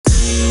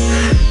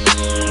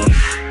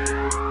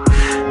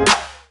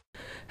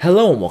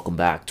Hello and welcome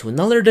back to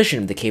another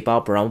edition of the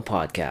K-Pop Realm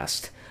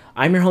Podcast.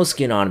 I'm your host,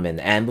 Ginonoman,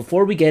 and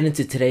before we get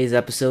into today's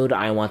episode,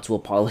 I want to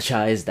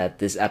apologize that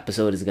this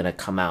episode is going to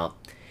come out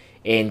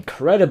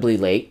incredibly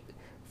late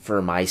for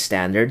my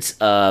standards.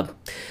 If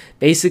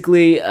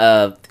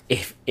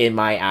in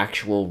my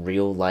actual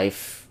real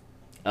life,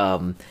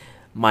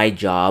 my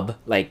job,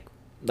 like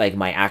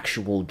my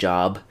actual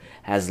job,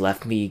 has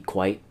left me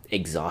quite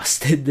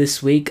exhausted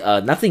this week.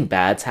 Nothing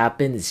bad's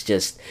happened. It's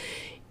just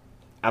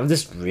I'm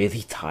just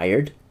really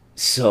tired.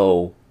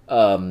 So,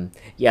 yeah,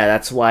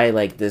 that's why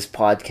like this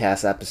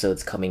podcast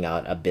episode's coming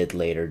out a bit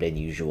later than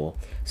usual.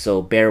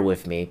 So bear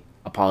with me.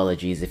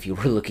 Apologies if you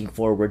were looking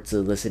forward to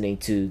listening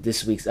to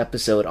this week's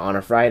episode on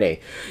a Friday.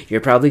 You're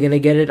probably gonna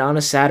get it on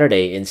a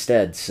Saturday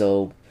instead.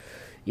 So,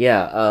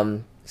 yeah.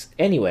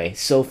 Anyway,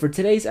 so for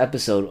today's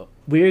episode,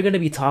 we're gonna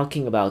be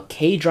talking about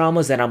K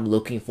dramas that I'm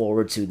looking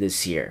forward to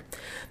this year.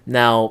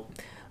 Now,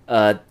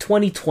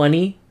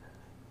 2020,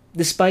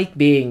 despite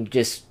being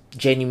just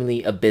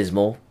genuinely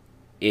abysmal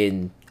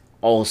in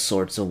all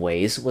sorts of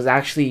ways, was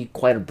actually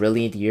quite a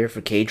brilliant year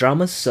for K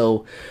dramas.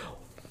 So,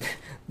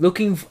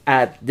 looking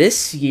at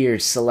this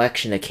year's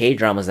selection of K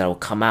dramas that will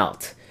come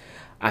out,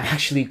 I'm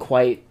actually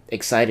quite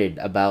excited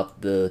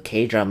about the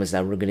K dramas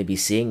that we're going to be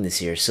seeing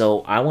this year.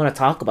 So, I want to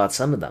talk about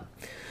some of them.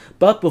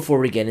 But before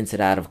we get into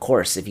that, of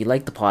course, if you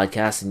like the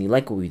podcast and you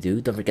like what we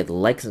do, don't forget to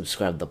like and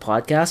subscribe to the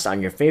podcast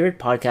on your favorite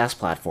podcast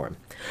platform.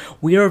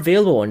 We are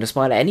available on just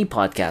about any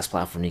podcast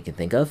platform you can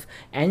think of,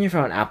 and if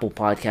you're on Apple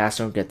Podcasts,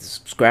 don't forget to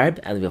subscribe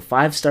and leave a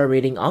 5-star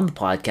rating on the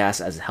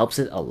podcast as it helps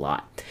it a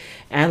lot.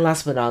 And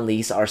last but not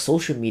least, our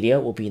social media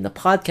will be in the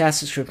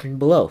podcast description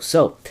below.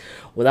 So,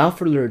 without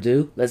further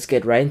ado, let's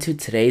get right into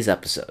today's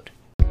episode.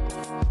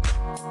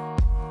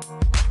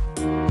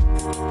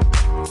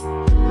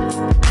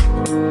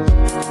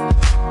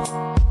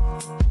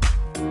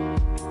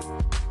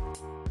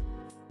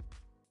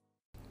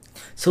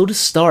 So to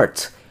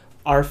start,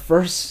 our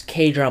first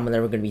K-drama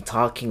that we're going to be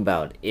talking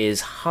about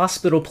is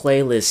Hospital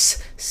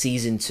Playlist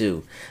Season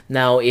 2.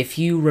 Now, if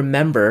you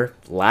remember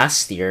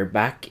last year,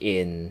 back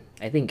in,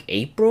 I think,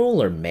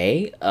 April or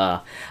May,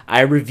 I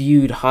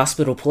reviewed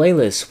Hospital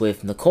Playlist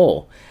with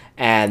Nicole.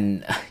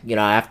 And,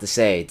 I have to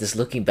say, just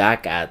looking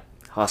back at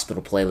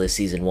Hospital Playlist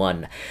Season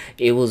 1,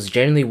 it was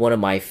generally one of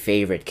my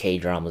favorite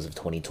K-dramas of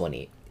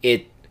 2020.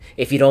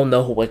 If you don't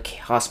know what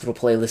Hospital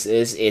Playlist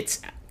is,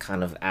 it's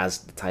kind of, as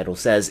the title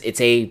says, it's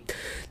a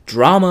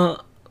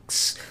drama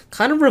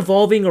kind of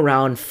revolving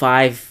around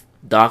 5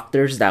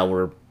 doctors that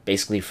were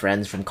basically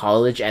friends from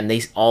college, and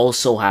they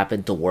also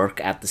happen to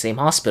work at the same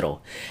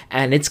hospital.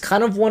 And it's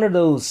kind of one of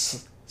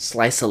those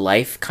slice of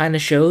life kind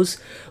of shows,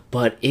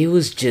 but it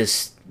was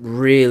just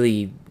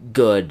really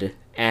good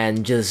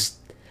and just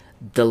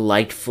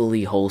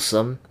delightfully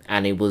wholesome,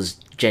 and it was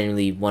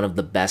genuinely one of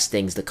the best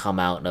things to come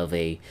out of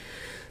a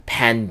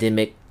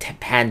pandemic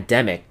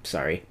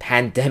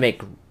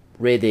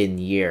ridden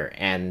year.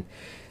 And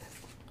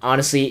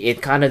honestly,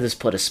 it kind of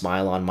just put a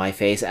smile on my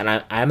face, and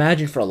I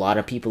imagine for a lot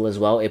of people as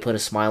well, it put a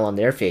smile on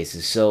their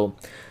faces. So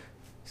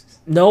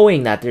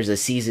knowing that there's a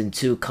season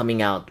 2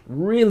 coming out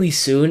really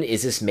soon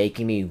is just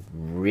making me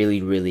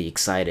really, really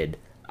excited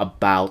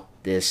about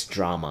this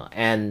drama.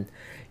 And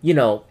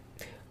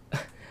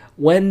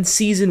when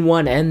season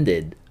 1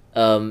 ended,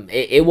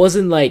 it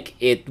wasn't like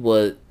it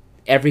was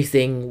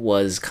everything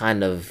was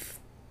kind of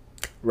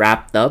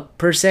wrapped up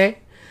per se.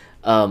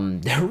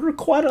 There were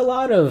quite a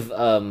lot of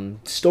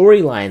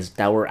storylines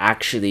that were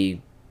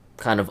actually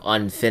kind of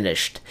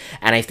unfinished,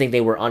 and I think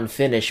they were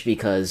unfinished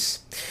because,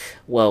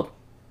 well,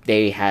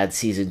 they had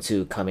season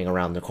 2 coming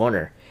around the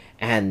corner.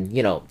 And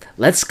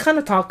let's kind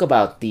of talk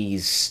about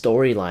these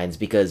storylines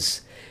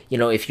because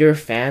if you're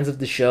fans of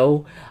the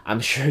show,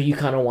 I'm sure you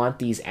kind of want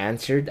these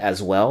answered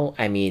as well.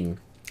 I mean,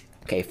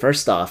 okay,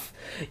 first off,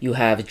 you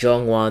have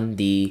Jungwon,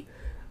 the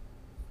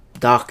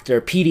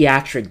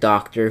pediatric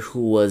doctor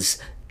who was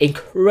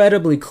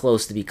incredibly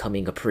close to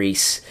becoming a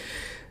priest,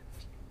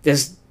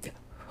 just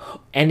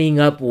ending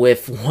up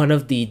with one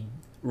of the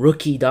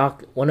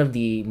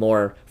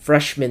more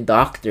freshman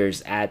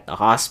doctors at the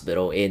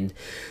hospital in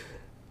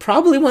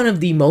probably one of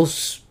the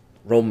most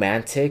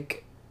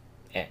romantic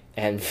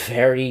and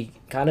very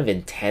kind of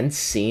intense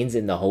scenes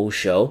in the whole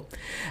show.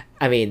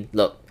 I mean,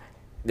 look,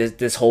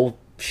 this whole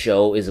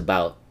show is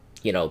about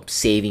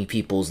saving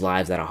people's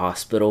lives at a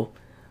hospital,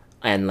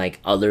 and like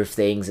other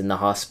things in the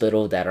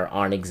hospital that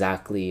aren't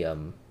exactly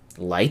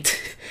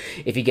light,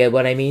 if you get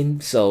what I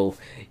mean. So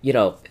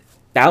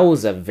that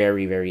was a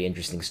very, very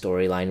interesting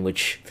storyline,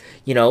 which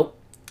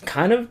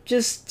kind of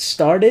just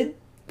started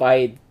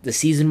by the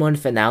season 1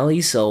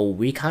 finale. So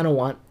we kind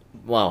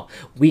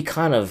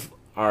of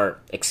are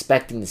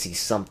expecting to see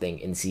something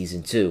in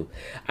season 2.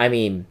 I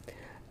mean,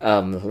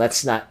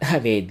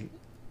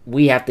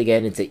 we have to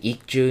get into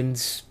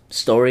Ikjun's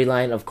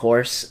storyline, of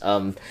course.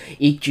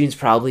 Ikjun's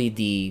probably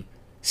the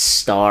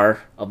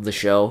star of the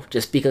show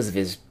just because of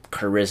his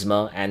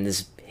charisma and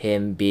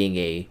him being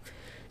a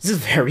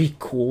very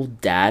cool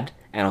dad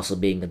and also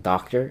being a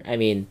doctor. I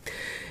mean,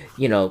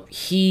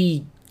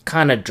 he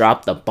kind of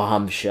dropped a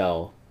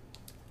bombshell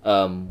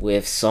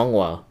with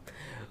Songhwa,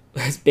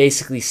 was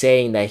basically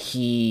saying that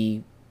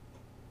he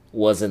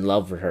was in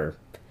love with her.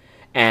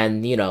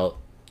 And,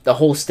 the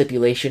whole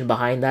stipulation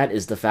behind that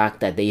is the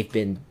fact that they've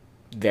been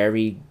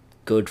very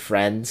good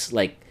friends,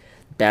 like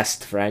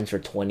best friends for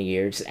 20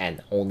 years,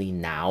 and only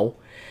now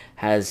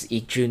has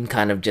Ikjun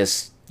kind of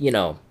just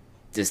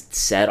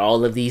said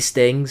all of these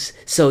things.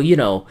 So,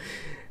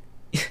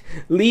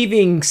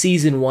 leaving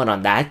season one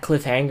on that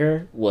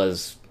cliffhanger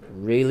was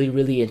really,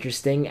 really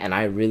interesting, and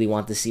I really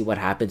want to see what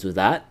happens with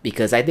that,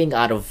 because I think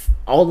out of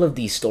all of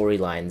these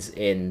storylines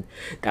in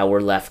that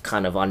were left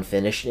kind of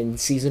unfinished in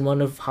season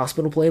one of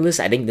Hospital Playlist,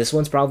 I think this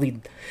one's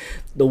probably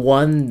the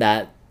one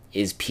that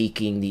is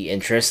piquing the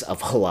interest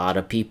of a lot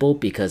of people,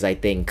 because I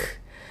think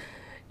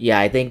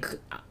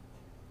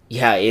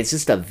it's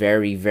just a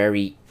very,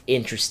 very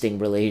interesting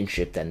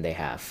relationship that they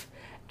have.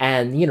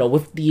 And,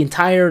 with the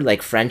entire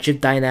like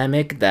friendship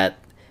dynamic that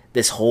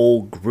this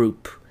whole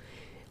group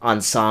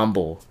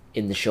ensemble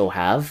in the show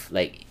have,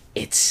 like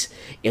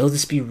it'll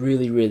just be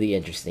really, really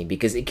interesting,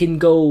 because it can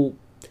go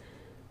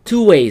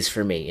two ways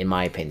for me, in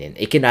my opinion.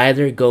 It can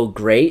either go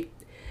great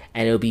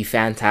and it'll be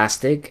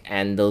fantastic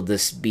and they'll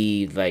just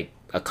be like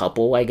a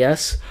couple, I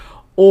guess,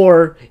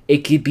 or it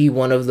could be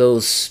one of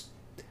those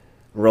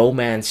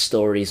romance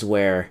stories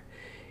where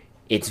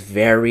it's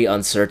very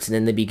uncertain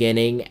in the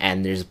beginning,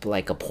 and there's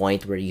like a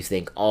point where you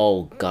think,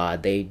 oh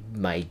god, they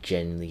might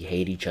genuinely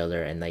hate each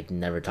other and like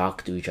never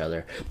talk to each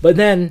other, but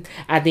then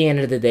at the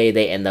end of the day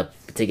they end up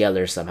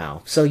together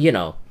somehow. So,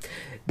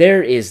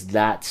 there is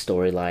that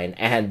storyline.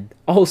 And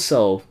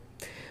also,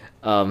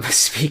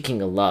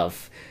 speaking of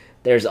love,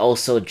 there's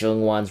also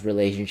Jungwon's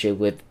relationship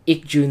with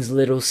Ikjun's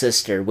little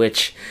sister,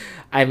 which,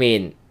 I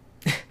mean,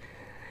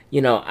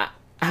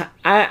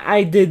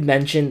 I did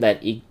mention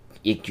that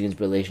Ikjun's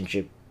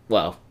relationship,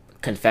 well,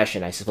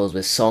 confession, I suppose,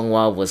 with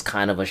Songhwa was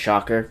kind of a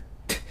shocker,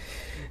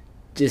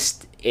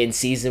 just in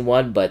season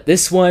one. But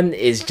this one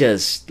is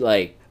just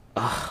like,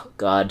 oh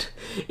god,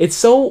 it's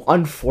so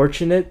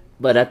unfortunate,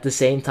 but at the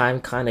same time,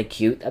 kind of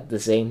cute at the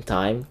same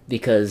time,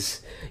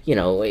 because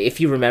if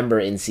you remember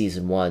in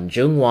season one,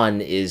 Jungwon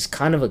is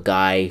kind of a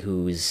guy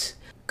who's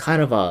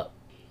kind of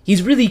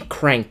he's really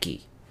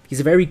cranky.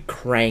 He's a very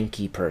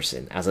cranky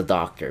person as a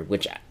doctor,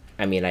 which,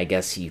 I mean, I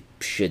guess he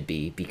should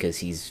be, because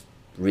he's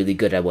really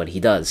good at what he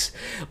does.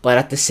 But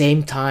at the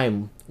same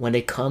time, when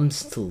it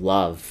comes to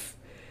love,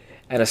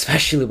 and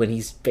especially when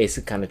he's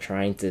basically kind of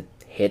trying to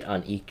hit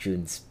on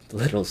Ikjun's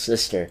little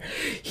sister,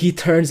 he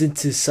turns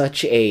into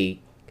such a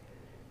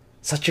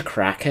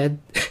crackhead.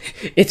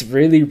 It's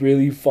really,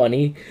 really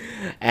funny.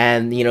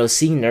 And,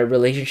 seeing their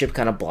relationship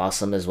kind of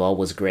blossom as well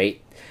was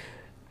great.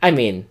 I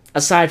mean,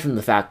 aside from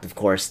the fact, of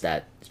course,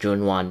 that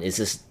Junwan is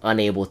just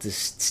unable to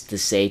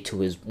say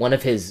to one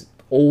of his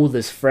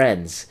oldest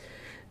friends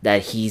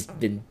that he's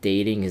been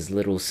dating his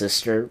little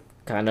sister,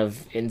 kind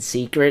of in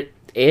secret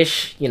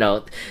ish.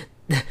 The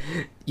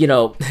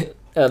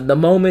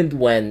moment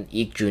when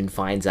Ikjun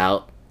finds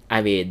out,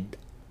 I mean,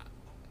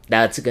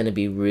 that's gonna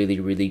be really,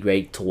 really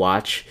great to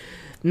watch.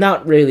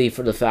 Not really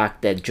for the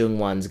fact that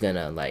Jungwon's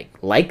gonna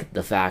like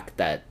the fact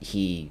that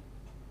he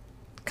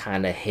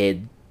kind of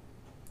hid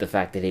the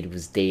fact that he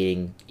was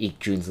dating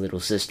Ikjun's little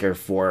sister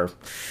for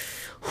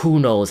who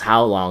knows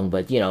how long,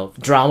 but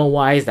drama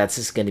wise, that's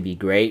just gonna be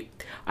great.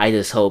 I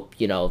just hope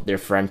their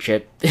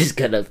friendship is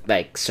gonna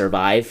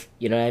survive.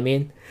 You know what I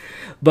mean?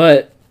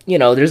 But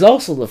there's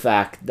also the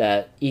fact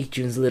that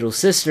Ikjun's little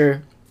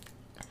sister,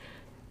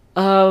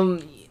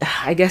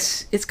 I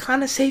guess it's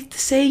kind of safe to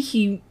say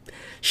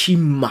she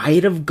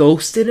might have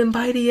ghosted him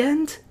by the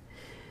end.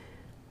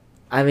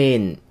 I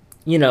mean,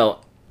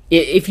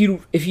 if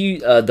you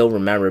don't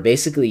remember,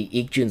 basically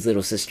Ikjun's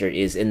little sister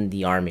is in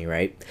the army,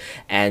 right?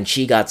 And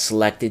she got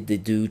selected to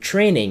do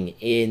training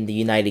in the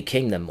United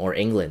Kingdom or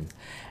England.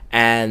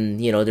 And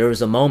there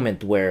was a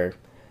moment where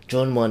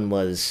Jungwon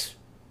was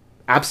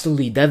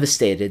absolutely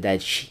devastated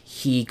that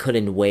he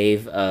couldn't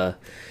wave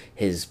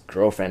his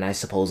girlfriend, I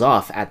suppose,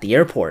 off at the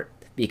airport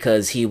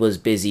because he was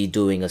busy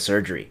doing a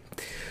surgery.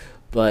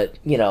 But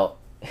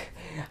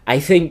I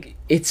think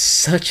it's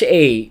such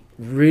a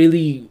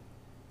really,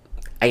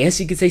 I guess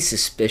you could say,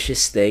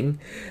 suspicious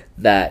thing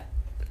that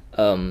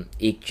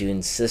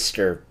Ikjun's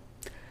sister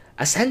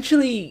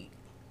essentially,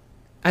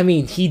 I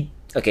mean,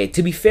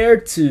 to be fair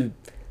to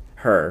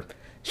her,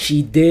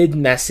 she did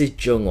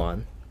message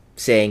Jungwon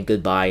saying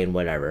goodbye and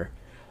whatever,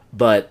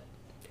 but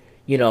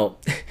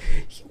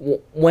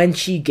when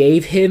she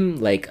gave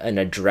him an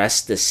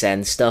address to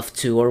send stuff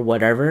to or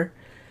whatever,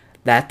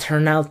 that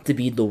turned out to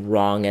be the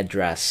wrong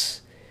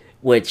address,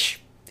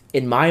 which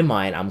in my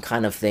mind I'm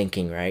kind of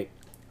thinking, right,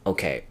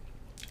 okay,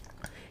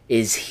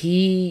 is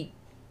he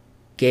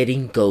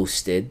getting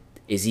ghosted?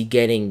 Is he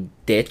getting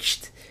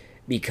ditched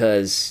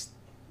because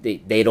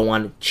they don't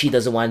want, she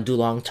doesn't want to do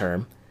long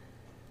term?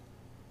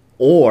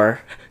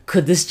 Or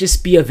could this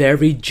just be a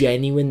very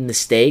genuine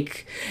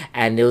mistake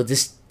and it'll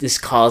just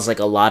cause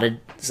a lot of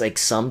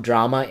some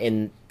drama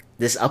in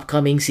this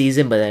upcoming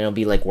season, but then it'll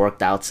be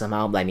worked out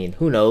somehow? I mean,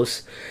 who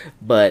knows?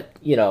 But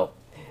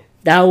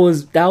that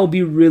will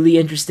be really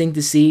interesting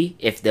to see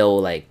if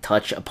they'll like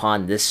touch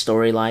upon this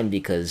storyline,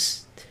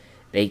 because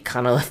they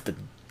kind of left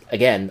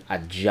again a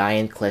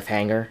giant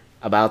cliffhanger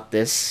about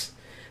this.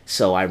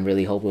 So I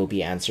really hope it will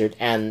be answered.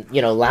 And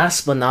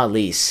last but not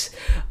least,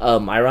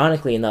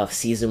 ironically enough,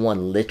 season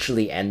one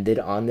literally ended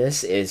on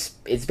this. Is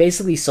it's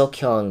basically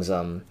Seokhyung's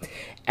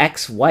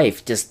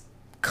ex-wife just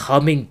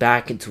coming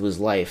back into his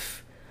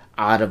life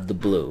out of the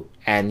blue.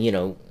 And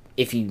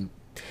if you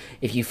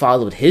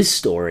followed his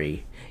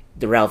story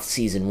throughout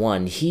season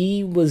one,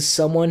 he was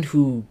someone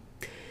who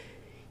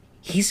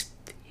he's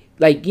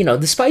like,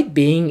 despite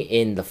being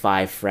in the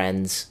five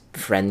friends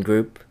friend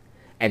group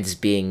and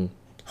just being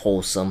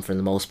wholesome for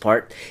the most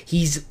part,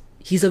 he's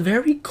a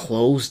very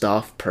closed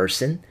off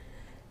person.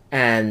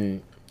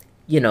 And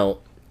you know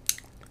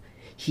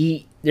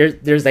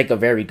there's like a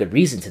very good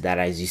reason to that,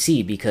 as you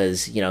see,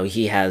 because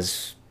he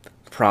has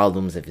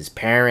problems with his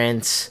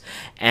parents,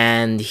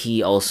 and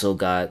he also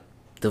got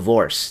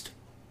divorced,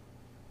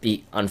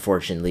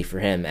 unfortunately for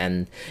him.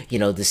 And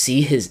to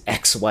see his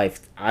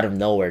ex-wife out of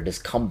nowhere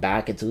just come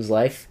back into his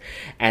life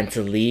and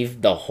to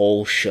leave the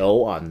whole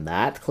show on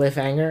that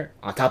cliffhanger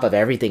on top of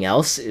everything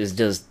else is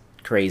just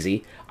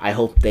crazy. I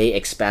hope they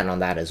expand on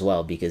that as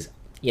well, because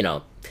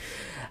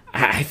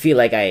I feel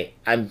like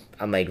I'm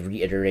like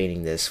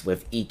reiterating this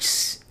with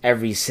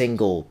every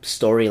single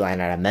storyline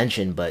that I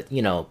mentioned, but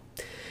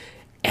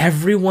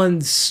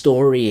everyone's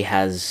story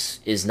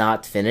is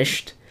not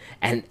finished,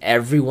 and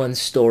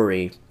everyone's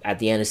story at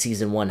the end of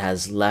season one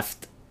has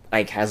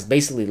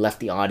basically left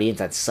the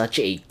audience at such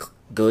a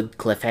good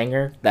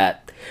cliffhanger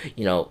that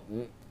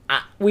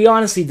we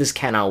honestly just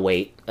cannot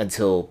wait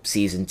until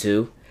season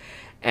two.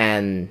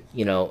 And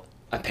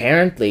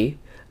apparently,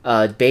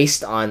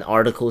 based on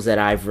articles that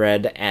I've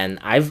read, and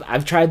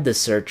I've tried to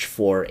search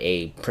for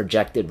a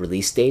projected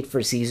release date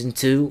for season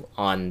two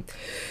on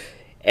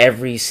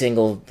every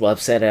single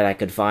website that I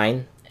could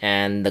find.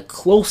 And the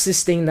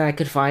closest thing that I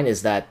could find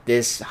is that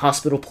this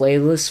hospital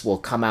playlist will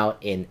come out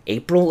in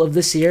April of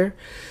this year.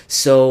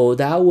 So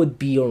that would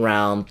be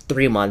around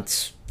 3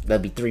 months.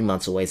 That'll be 3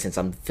 months away, since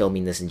I'm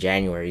filming this in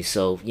January.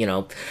 So,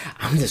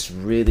 I'm just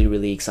really,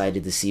 really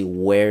excited to see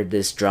where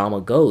this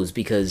drama goes,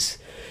 because,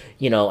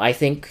 I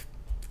think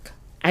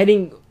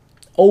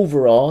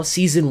overall,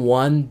 season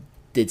one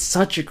did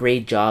such a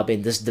great job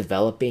in just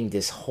developing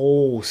this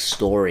whole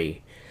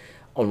story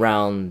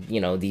around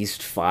these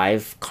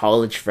five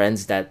college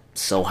friends that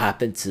so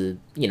happen to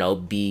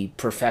be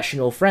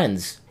professional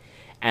friends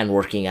and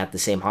working at the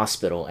same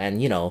hospital.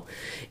 And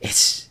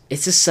it's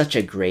just such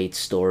a great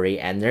story,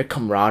 and their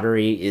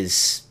camaraderie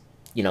is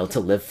to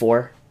live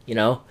for.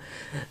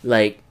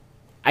 Like,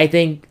 I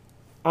think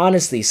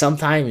honestly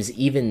sometimes,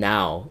 even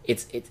now,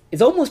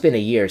 it's almost been a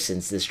year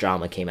since this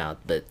drama came out,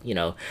 but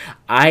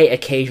I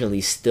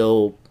occasionally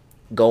still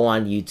go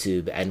on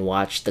YouTube and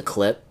watch the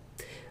clip.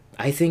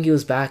 I think it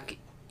was back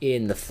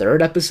in the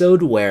third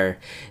episode where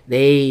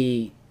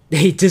they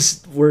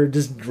just were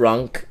just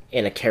drunk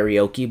in a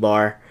karaoke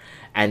bar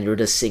and were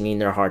just singing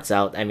their hearts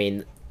out. I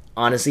mean,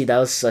 honestly, that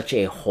was such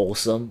a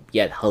wholesome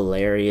yet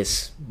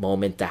hilarious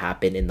moment to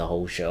happen in the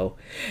whole show.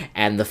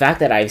 And the fact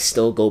that I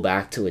still go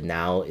back to it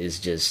now is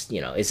just,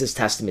 it's just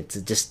testament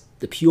to just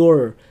the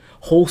pure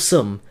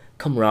wholesome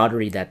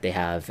camaraderie that they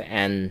have.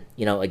 And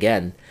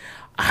again,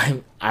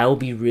 I'll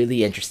be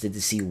really interested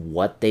to see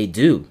what they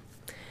do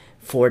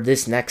for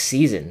this next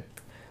season.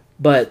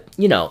 But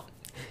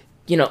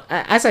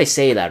as I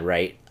say that,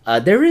 right,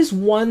 there is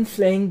one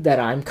thing that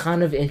I'm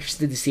kind of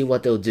interested to see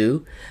what they'll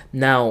do.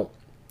 Now,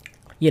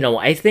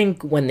 I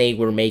think when they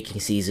were making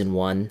season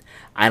one,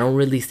 I don't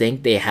really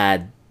think they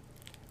had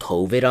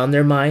COVID on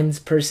their minds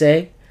per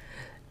se.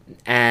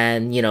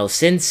 And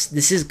since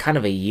this is kind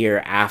of a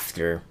year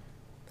after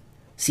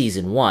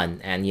season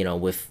one, and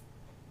with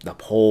the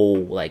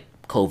whole like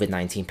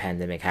COVID-19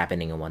 pandemic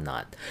happening and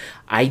whatnot,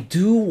 I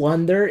do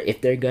wonder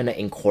if they're gonna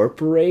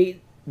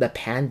incorporate the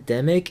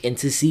pandemic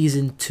into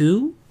season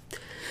two.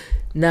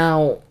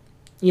 Now,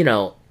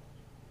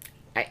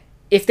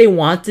 if they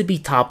want to be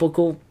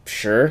topical,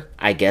 sure,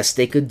 I guess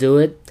they could do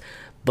it.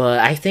 But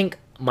I think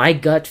my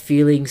gut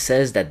feeling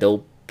says that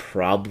they'll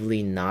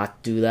probably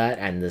not do that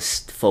and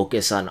just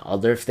focus on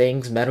other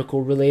things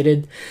medical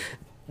related.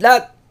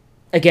 That,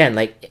 again,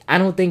 like, I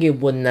don't think it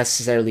would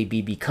necessarily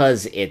be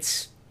because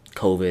it's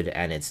COVID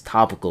and it's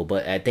topical,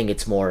 but I think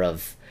it's more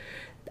of,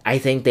 I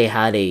think they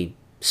had a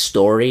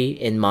story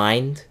in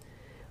mind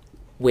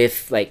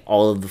with like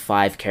all of the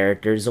five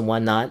characters and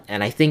whatnot.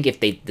 And I think if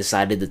they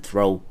decided to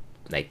throw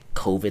like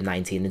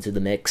COVID-19 into the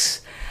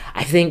mix,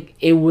 I think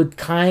it would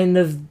kind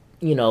of,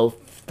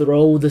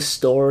 throw the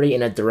story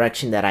in a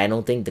direction that I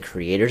don't think the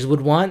creators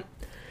would want.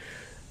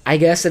 I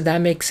guess, if that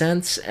makes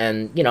sense.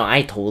 And,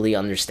 I totally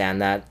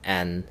understand that.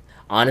 And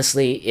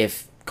honestly,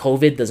 if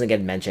COVID doesn't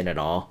get mentioned at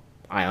all,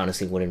 I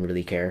honestly wouldn't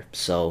really care.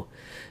 So,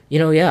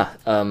 yeah.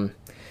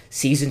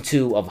 Season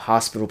two of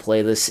Hospital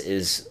Playlist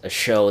is a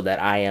show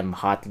that I am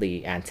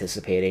hotly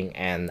anticipating,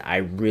 and I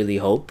really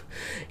hope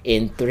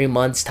in 3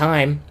 months'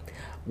 time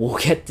we'll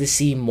get to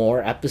see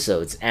more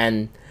episodes.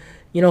 And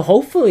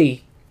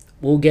hopefully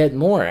we'll get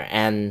more,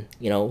 and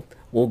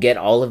we'll get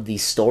all of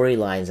these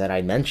storylines that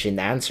I mentioned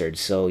answered.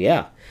 So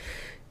yeah,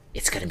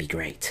 it's gonna be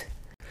great.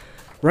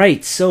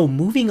 Right, so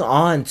moving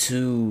on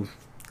to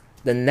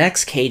the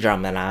next K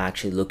drama that I'm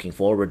actually looking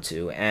forward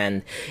to,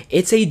 and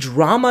it's a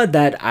drama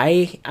that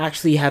I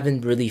actually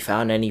haven't really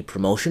found any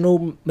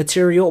promotional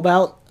material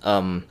about.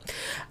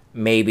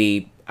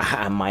 Maybe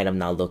I might have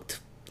not looked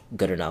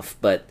good enough,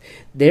 but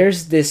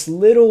there's this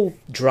little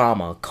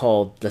drama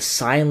called The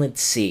Silent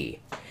Sea,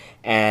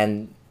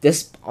 and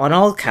this, on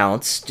all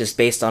accounts, just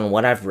based on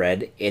what I've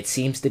read, it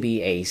seems to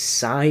be a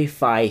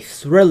sci-fi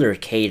thriller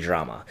K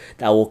drama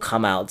that will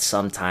come out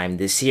sometime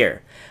this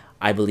year.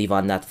 I believe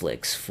on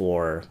Netflix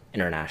for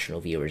international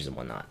viewers and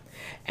whatnot.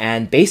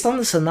 And based on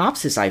the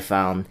synopsis I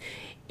found,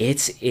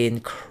 it's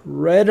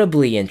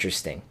incredibly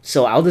interesting.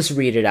 So I'll just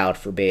read it out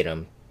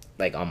verbatim,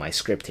 like on my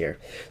script here.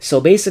 So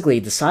basically,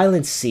 The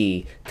Silent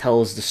Sea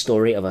tells the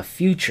story of a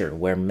future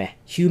where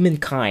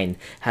humankind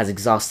has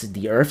exhausted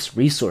the Earth's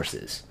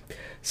resources.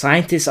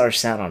 Scientists are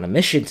sent on a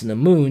mission to the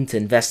moon to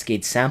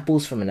investigate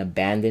samples from an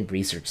abandoned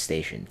research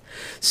station.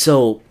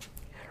 So,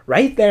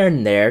 right there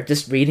and there,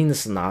 just reading the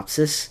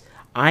synopsis,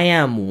 I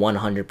am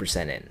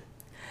 100% in.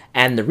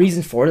 And the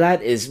reason for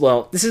that is,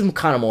 well, this is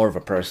kind of more of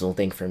a personal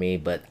thing for me,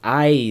 but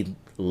I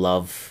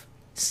love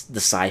the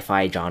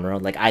sci-fi genre.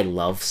 Like, I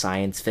love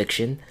science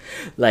fiction.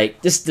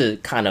 Like, just to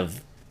kind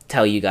of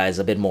tell you guys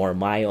a bit more of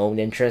my own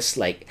interests,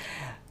 like,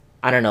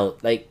 I don't know,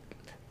 like,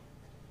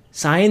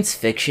 science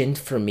fiction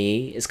for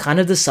me is kind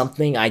of just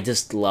something I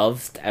just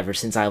loved ever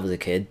since I was a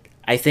kid.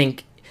 I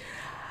think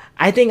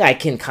I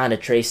can kind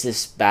of trace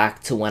this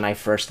back to when I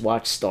first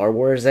watched Star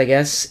Wars, I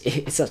guess.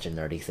 It's such a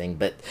nerdy thing,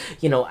 but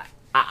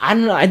I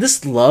don't know, I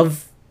just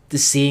love the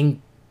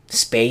seeing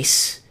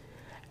space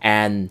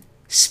and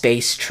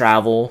space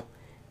travel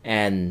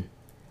and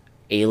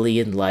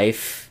alien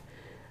life.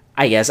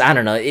 I guess, I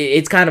don't know,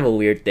 it's kind of a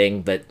weird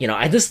thing, but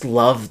I just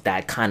love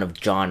that kind of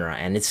genre,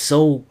 and it's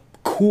so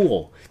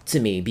cool to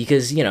me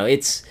because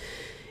it's,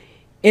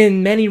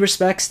 in many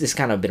respects, this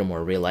kind of a bit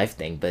more real life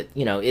thing, but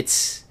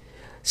it's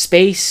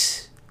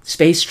space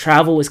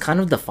travel is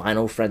kind of the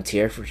final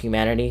frontier for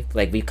humanity.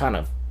 Like, we've kind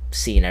of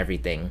seen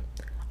everything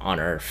on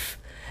Earth,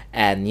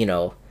 and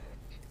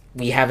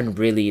we haven't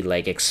really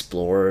like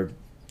explored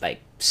like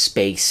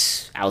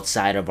space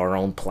outside of our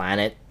own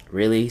planet,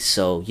 really.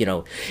 So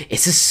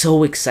it's just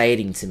so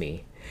exciting to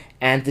me,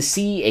 and to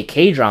see a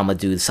K drama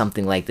do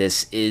something like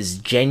this is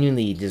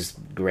genuinely just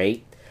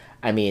great.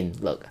 I mean,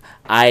 look,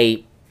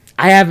 I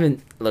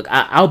haven't, look,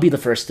 I'll be the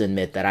first to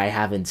admit that I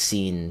haven't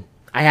seen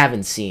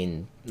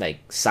like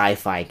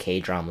sci-fi K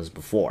dramas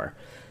before.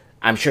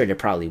 I'm sure they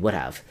probably would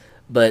have,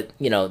 but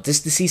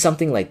just to see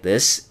something like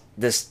this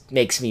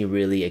makes me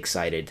really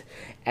excited.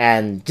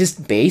 And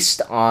just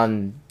based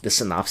on the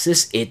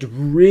synopsis, it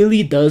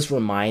really does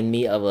remind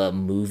me of a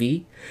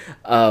movie.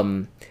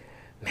 Man,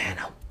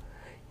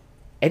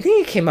 I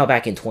think it came out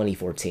back in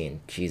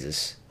 2014.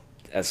 Jesus,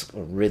 that's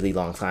a really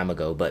long time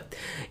ago. But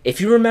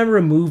if you remember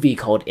a movie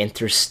called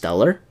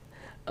Interstellar,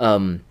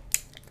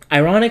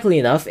 ironically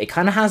enough, it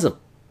kind of has a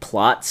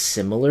plot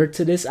similar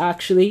to this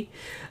actually.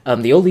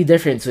 The only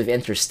difference with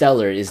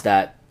Interstellar is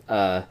that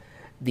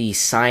the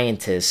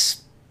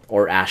scientists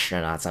or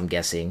astronauts, I'm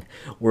guessing,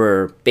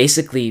 were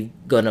basically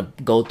gonna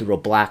go through a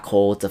black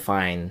hole to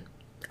find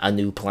a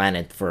new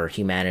planet for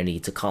humanity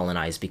to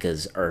colonize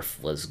because Earth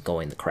was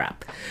going to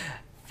crap.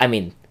 I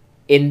mean,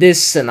 in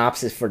this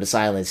synopsis for The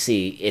Silent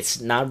Sea, it's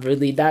not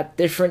really that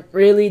different,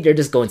 really. They're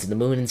just going to the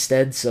moon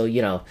instead, so,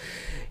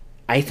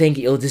 I think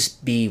it'll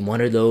just be one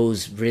of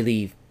those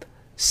really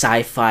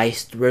sci-fi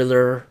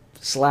thriller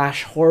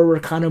slash horror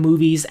kind of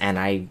movies, and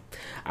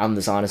I'm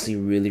just honestly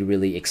really,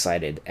 really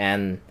excited.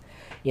 And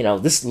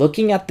just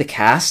looking at the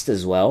cast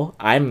as well,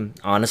 I'm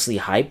honestly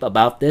hype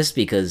about this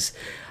because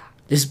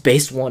just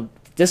based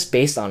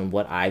on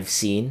what I've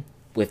seen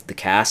with the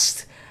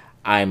cast,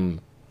 I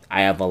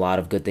have a lot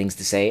of good things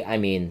to say.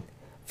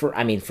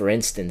 For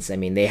instance,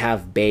 they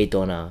have Bae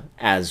Donna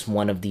as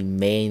one of the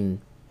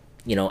main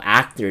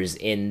actors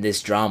in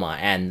this drama,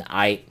 and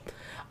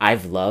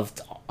I've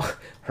loved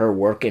her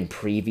work in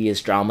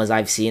previous dramas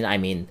I've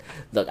seen.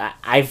 Look,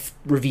 I've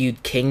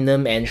reviewed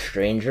Kingdom and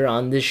Stranger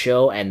on this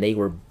show, and they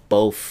were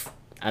both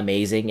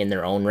amazing in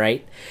their own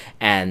right.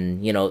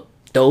 And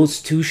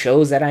those two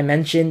shows that I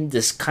mentioned,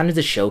 just kind of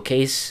to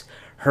showcase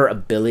her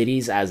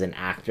abilities as an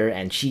actor,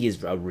 and she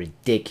is a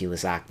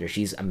ridiculous actor.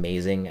 She's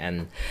amazing,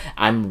 and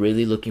I'm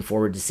really looking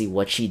forward to see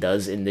what she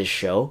does in this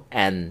show.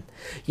 And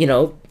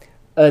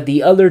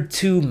the other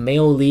two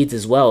male leads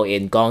as well,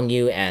 in Gong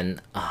Yu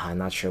and I'm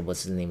not sure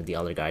what's the name of the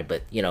other guy,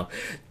 but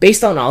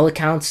based on all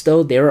accounts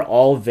though, they're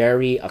all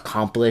very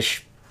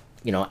accomplished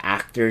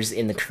actors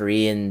in the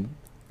Korean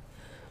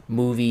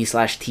movie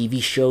slash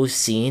TV show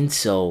scene.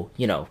 So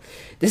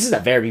this is a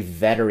very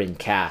veteran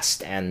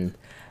cast, and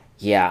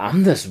yeah,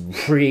 I'm just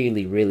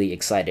really, really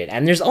excited.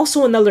 And there's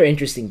also another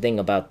interesting thing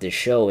about this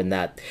show in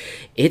that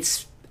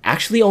it's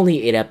actually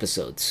only 8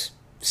 episodes.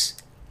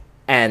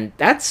 And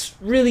that's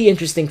really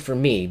interesting for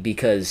me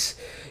because,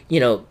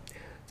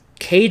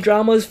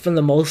 K-dramas, for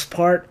the most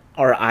part,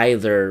 are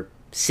either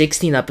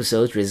 16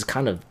 episodes, which is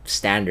kind of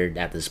standard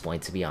at this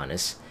point, to be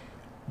honest.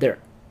 They're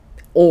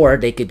or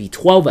they could be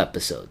 12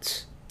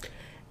 episodes.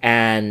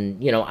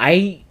 And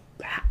I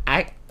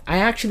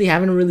actually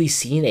haven't really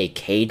seen a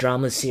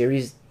K-drama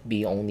series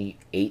be only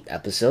 8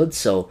 episodes.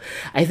 So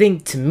I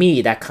think to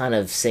me that kind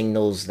of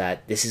signals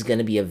that this is going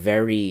to be a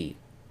very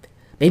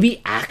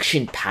maybe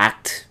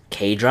action-packed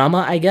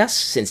K-drama, I guess,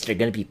 since they're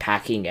going to be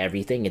packing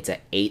everything into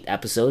 8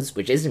 episodes,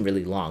 which isn't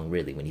really long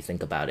really when you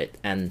think about it.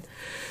 And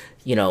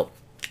you know,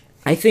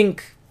 I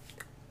think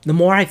the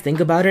more I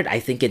think about it, I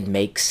think it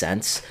makes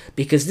sense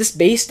because this,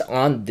 based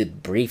on the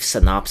brief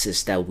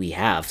synopsis that we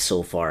have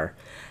so far,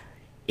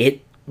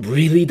 it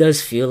really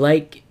does feel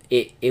like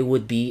it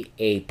would be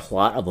a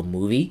plot of a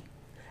movie.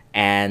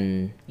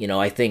 And,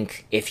 I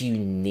think if you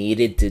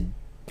needed to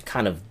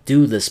kind of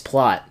do this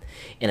plot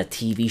in a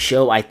TV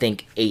show, I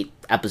think 8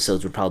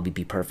 episodes would probably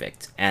be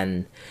perfect.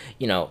 And,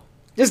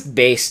 just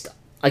based,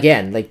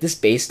 again, like this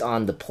based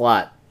on the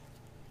plot,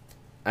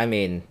 I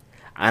mean,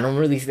 I don't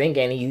really think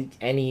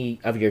any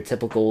of your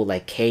typical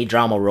like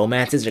K-drama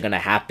romances are gonna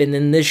happen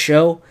in this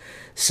show.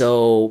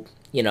 So,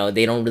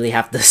 they don't really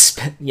have to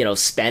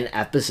spend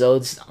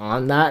episodes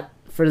on that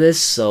for this.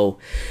 So,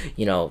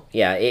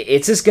 yeah,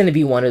 it's just gonna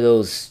be one of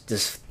those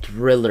just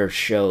thriller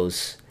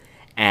shows.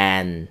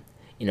 And,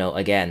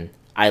 again,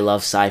 I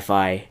love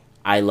sci-fi.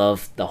 I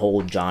love the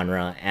whole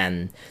genre,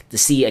 and to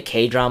see a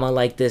K-drama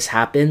like this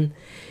happen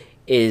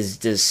is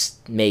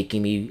just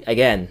making me,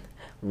 again,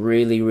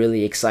 really,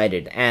 really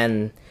excited.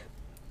 And,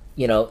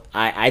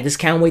 I just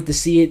can't wait to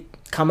see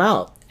it come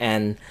out.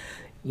 And,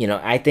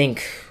 I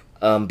think,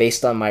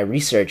 based on my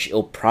research,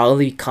 it'll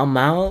probably come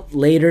out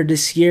later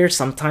this year,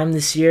 sometime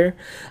this year.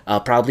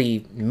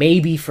 Probably,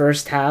 maybe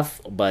first half,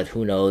 but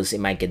who knows? It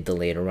might get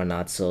delayed or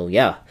whatnot. So,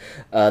 yeah.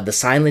 The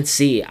Silent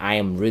Sea, I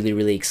am really,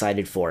 really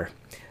excited for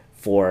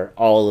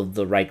all of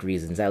the right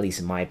reasons, at least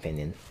in my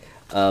opinion.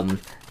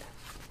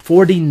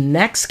 For the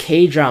next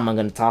K-drama I'm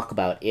going to talk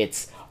about,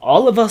 it's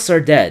All of Us Are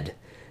Dead,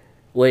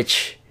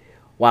 which,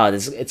 wow,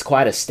 it's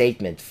quite a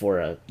statement for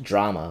a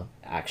drama,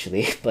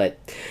 actually. But,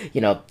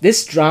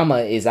 this drama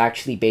is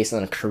actually based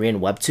on a Korean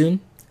webtoon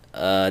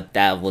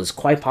that was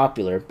quite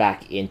popular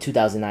back in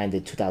 2009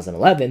 to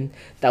 2011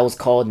 that was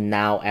called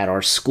Now at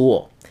Our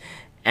School.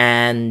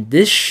 And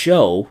this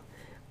show,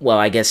 the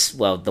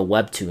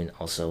webtoon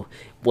also,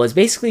 was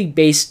basically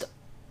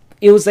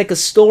it was like a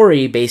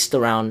story based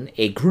around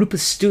a group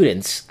of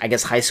students, I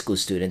guess high school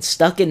students,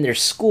 stuck in their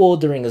school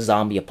during a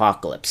zombie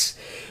apocalypse.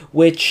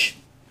 Which,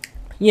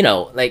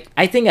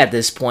 I think at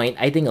this point,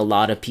 I think a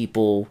lot of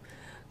people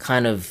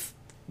kind of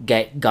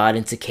got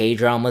into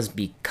K-dramas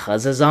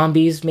because of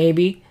zombies,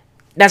 maybe.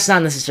 That's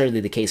not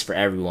necessarily the case for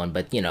everyone,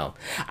 but,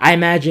 I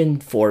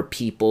imagine for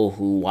people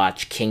who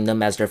watch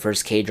Kingdom as their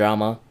first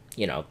K-drama,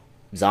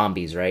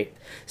 zombies, right?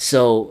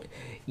 So,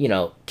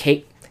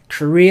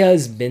 Korea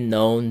has been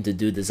known to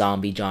do the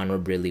zombie genre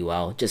really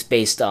well, just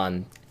based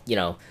on,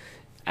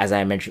 as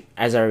I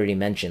already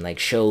mentioned, like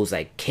shows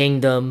like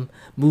Kingdom,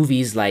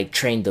 movies like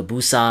Train to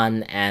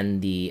Busan,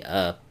 and the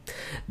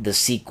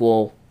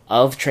sequel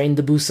of Train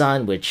to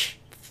Busan, which,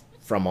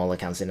 from all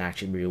accounts, didn't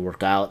actually really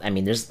work out. I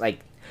mean, there's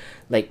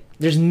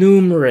there's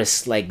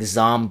numerous like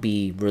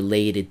zombie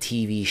related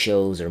TV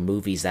shows or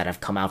movies that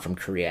have come out from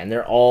Korea, and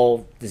they're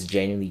all just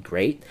genuinely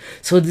great.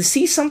 So to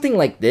see something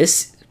like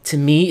this, to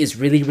me, is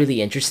really,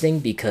 really interesting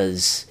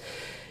because,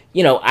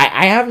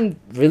 I haven't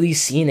really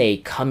seen a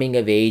coming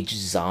of age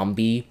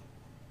zombie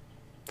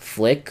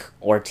flick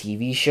or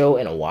TV show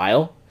in a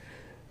while.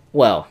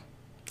 Well,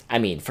 I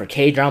mean, for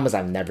K-dramas,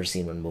 I've never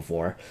seen one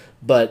before,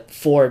 but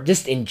for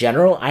just in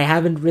general, I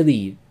haven't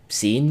really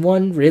seen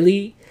one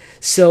really.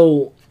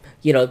 So,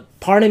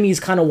 part of me is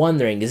kind of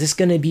wondering, is this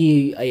going to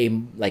be a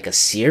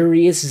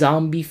serious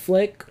zombie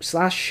flick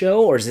slash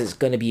show, or is this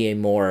going to be a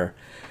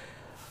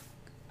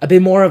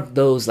bit more of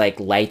those like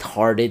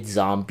lighthearted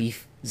zombie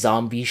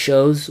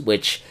shows,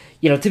 which,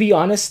 to be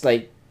honest,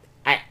 like,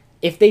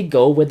 if they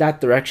go with that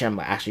direction, I'm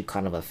actually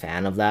kind of a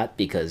fan of that,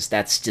 because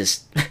that's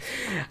just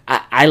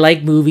I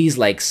like movies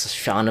like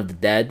Shaun of the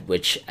Dead,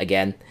 which,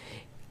 again,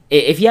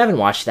 if you haven't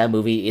watched that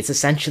movie, it's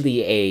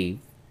essentially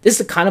this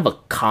is a kind of a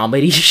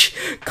comedy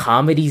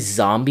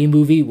zombie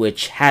movie,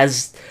 which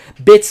has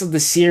bits of the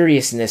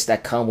seriousness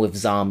that come with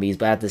zombies,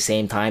 but at the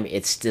same time,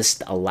 it's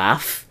just a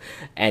laugh,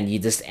 and you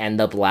just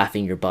end up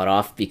laughing your butt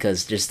off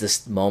because there's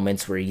just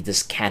moments where you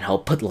just can't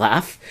help but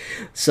laugh.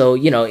 So,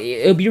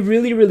 it'll be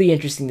really, really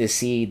interesting to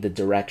see the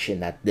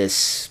direction that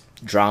this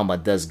drama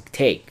does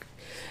take.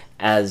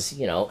 As,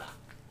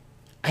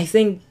 I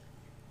think,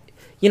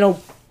 the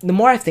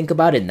more I think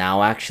about it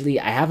now, actually,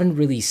 I haven't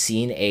really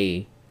seen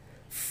a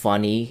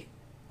funny,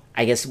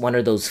 I guess one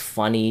of those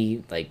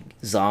funny, like,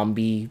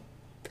 zombie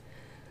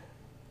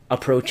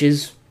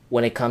approaches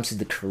when it comes to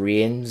the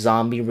Korean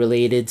zombie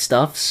related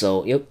stuff.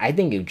 So I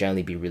think it would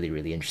generally be really,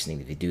 really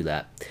interesting if you do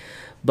that.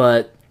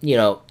 But,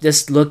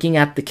 just looking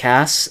at the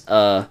cast,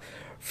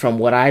 from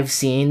what I've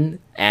seen,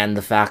 and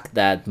the fact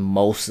that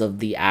most of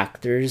the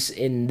actors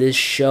in this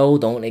show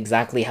don't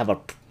exactly have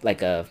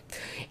like a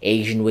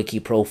Asian wiki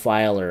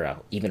profile or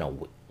even a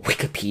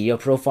Wikipedia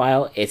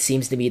profile, it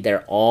seems to me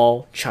they're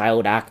all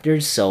child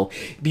actors. So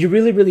it'd be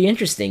really, really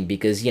interesting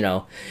because,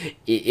 it'll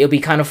be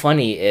kind of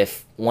funny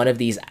if one of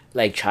these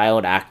like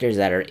child actors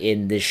that are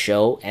in this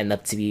show end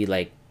up to be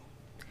like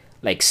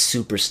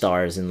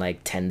superstars in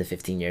like 10 to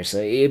 15 years. So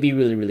it'd be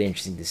really, really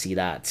interesting to see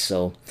that.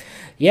 So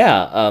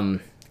yeah,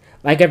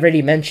 like I've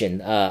already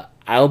mentioned,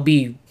 I'll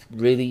be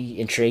really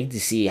intrigued to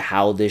see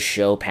how this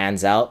show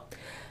pans out.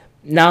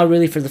 Not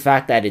really for the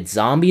fact that it's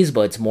zombies,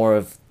 but it's more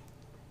of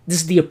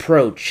this is the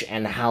approach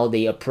and how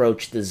they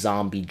approach the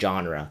zombie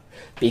genre.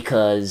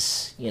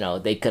 Because,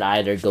 they could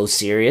either go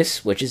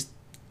serious, which is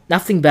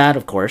nothing bad,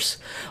 of course,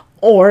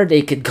 or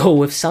they could go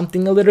with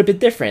something a little bit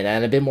different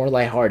and a bit more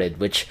lighthearted,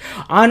 which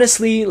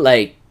honestly,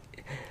 like,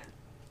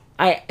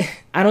 I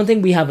I don't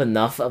think we have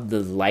enough of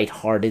the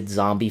lighthearted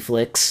zombie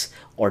flicks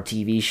or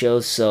TV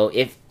shows. So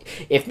if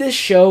this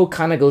show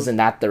kind of goes in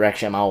that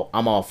direction,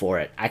 I'm all for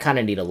it. I kind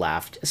of need a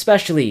laugh,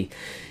 especially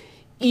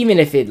even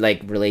if it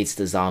like relates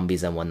to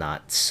zombies and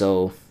whatnot.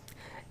 So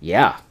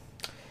yeah,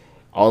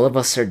 all of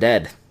us are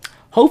dead.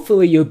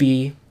 Hopefully you'll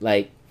be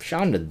like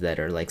Shaun of the Dead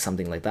or like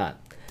something like that.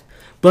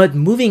 But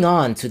moving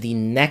on to the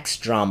next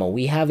drama,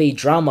 we have a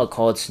drama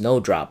called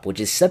Snowdrop,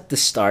 which is set to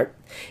start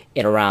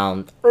in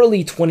around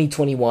early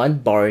 2021,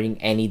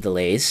 barring any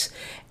delays.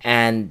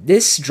 And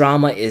this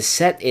drama is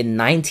set in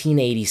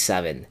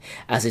 1987,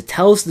 as it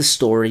tells the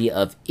story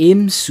of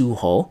Im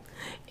Soo-ho,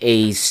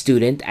 a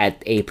student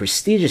at a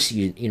prestigious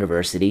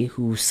university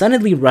who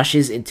suddenly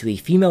rushes into a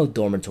female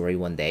dormitory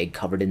one day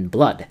covered in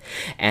blood,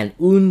 and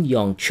Eun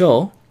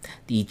Young-cho,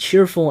 the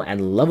cheerful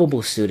and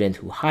lovable student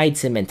who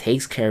hides him and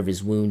takes care of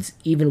his wounds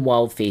even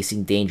while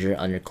facing danger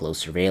under close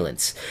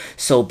surveillance.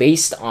 So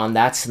based on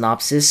that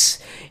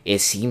synopsis, it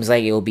seems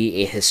like it will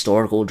be a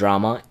historical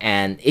drama.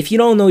 And if you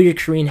don't know your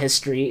Korean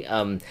history,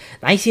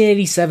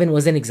 1987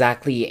 wasn't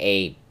exactly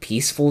a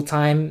peaceful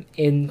time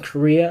in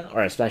Korea,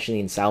 or especially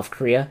in South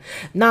Korea.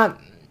 Not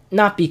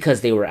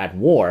because they were at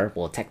war.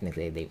 Well,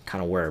 technically they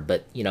kind of were,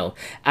 but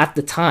at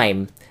the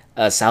time,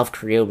 South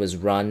Korea was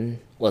run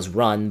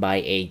by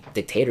a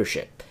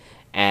dictatorship,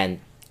 and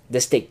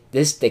this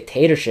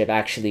dictatorship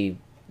actually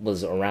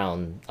was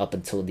around up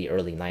until the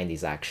early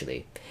 90s.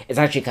 Actually, it's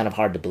actually kind of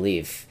hard to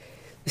believe,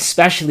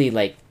 especially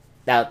like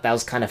that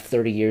was kind of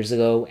 30 years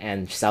ago,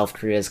 and South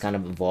Korea has kind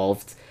of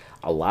evolved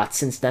a lot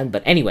since then.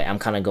 But anyway, I'm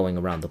kind of going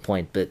around the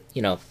point. But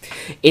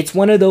it's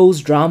one of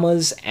those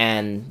dramas,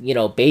 and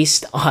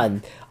based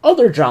on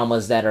other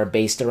dramas that are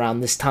based around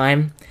this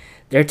time,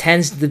 there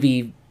tends to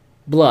be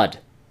blood,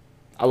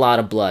 a lot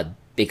of blood,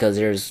 because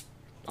there's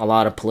a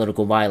lot of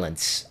political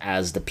violence,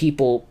 as the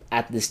people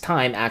at this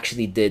time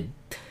actually did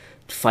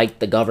fight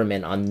the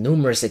government on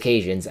numerous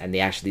occasions, and they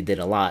actually did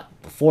a lot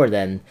before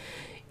then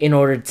in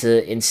order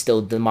to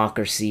instill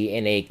democracy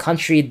in a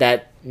country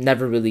that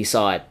never really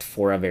saw it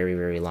for a very,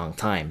 very long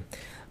time.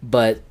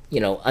 But,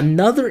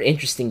 another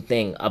interesting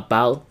thing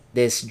about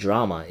this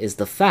drama is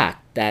the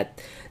fact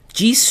that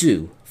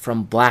Jisoo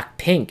from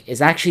Blackpink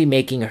is actually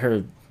making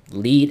her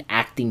lead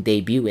acting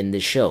debut in the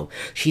show.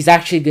 She's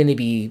actually going to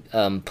be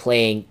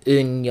playing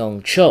Eun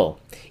Young Cho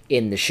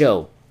in the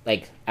show,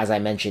 like as I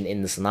mentioned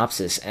in the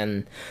synopsis.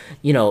 And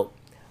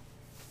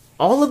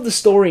all of the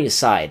story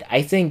aside,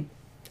 I think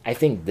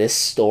this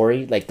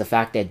story, like the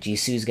fact that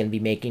Jisoo is going to be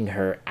making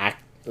her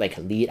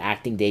lead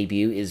acting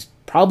debut, is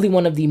probably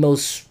one of the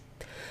most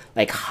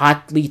like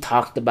hotly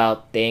talked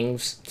about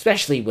things,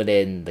 especially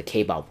within the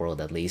K-pop world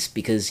at least,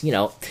 because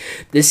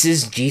this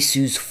is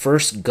Jisoo's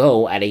first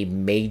go at a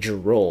major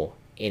role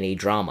in a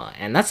drama,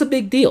 and that's a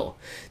big deal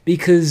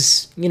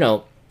because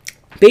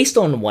based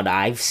on what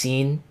I've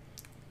seen,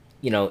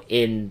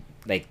 in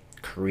like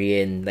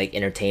Korean like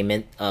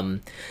entertainment,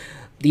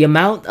 the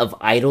amount of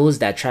idols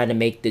that try to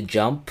make the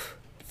jump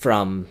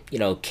from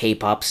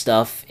K-pop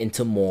stuff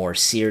into more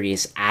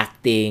serious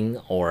acting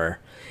or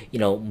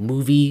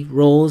movie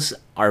roles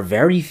are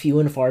very few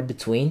and far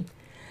between,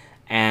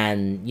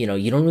 and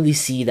you don't really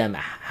see them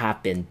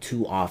happen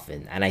too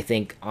often. And I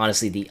think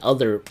honestly the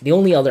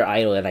only other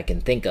idol that I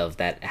can think of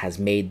that has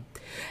made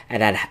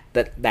and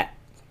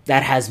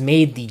that has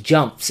made the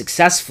jump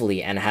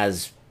successfully and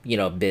has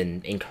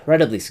been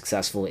incredibly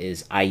successful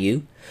is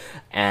IU.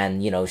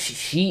 And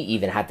she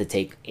even had to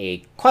take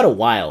quite a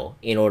while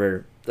in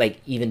order,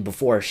 like even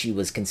before she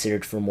was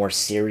considered for more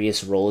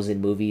serious roles in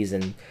movies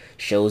and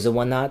shows and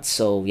whatnot.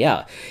 So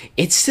yeah,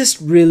 it's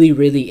just really,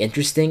 really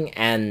interesting.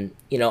 And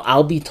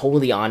I'll be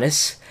totally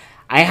honest,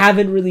 I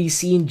haven't really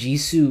seen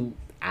Jisoo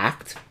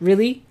act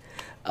really.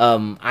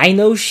 I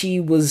know she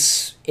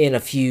was in a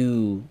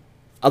few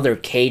other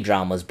K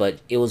dramas, but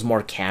it was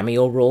more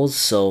cameo roles.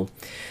 So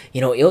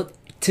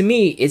to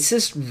me, it's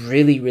just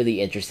really,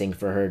 really interesting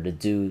for her to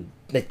do,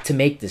 like, to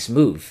make this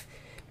move,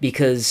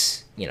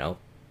 because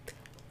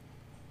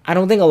I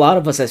don't think a lot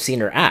of us have seen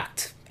her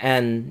act.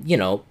 And,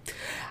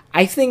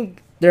 I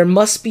think there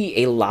must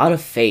be a lot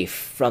of faith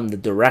from the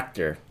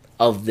director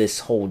of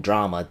this whole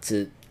drama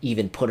to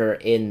even put her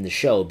in the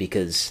show,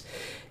 because,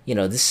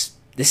 this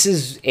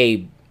is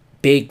a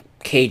big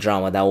K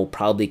drama that will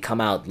probably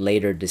come out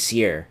later this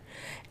year.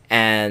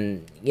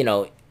 And,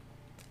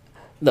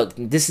 look,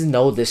 this is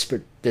no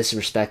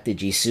disrespect to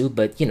Jisoo,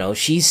 but,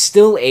 she's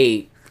still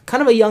a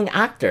kind of a young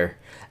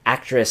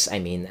actress, I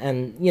mean.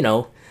 And,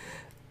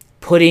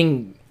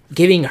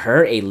 giving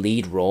her a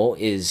lead role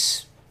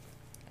is,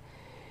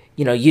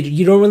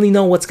 you don't really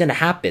know what's going to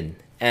happen.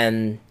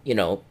 And,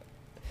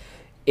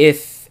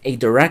 if a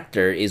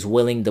director is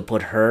willing to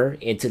put her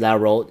into that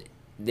role,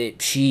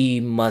 she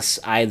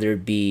must either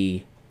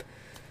be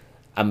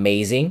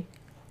amazing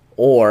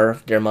or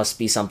there must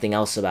be something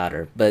else about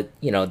her. But,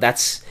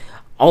 that's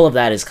all of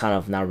that is kind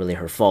of not really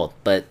her fault.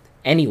 But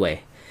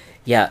anyway,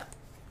 yeah,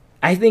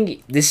 I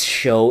think this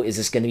show is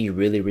just going to be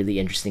really, really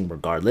interesting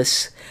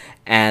regardless.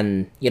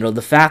 And,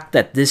 the fact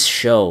that this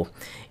show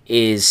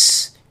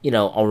is,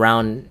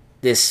 around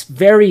this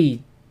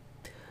very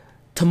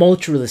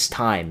tumultuous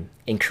time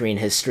in Korean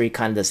history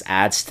kind of just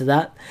adds to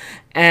that.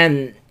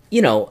 And,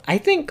 I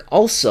think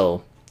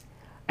also,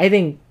 I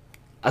think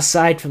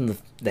aside from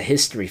the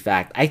history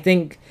fact, I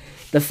think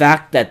the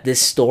fact that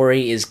this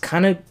story is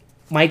kind of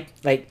might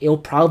like it'll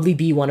probably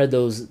be one of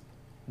those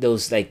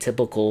like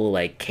typical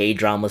like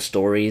K-drama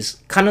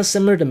stories, kind of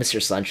similar to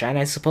Mr. Sunshine,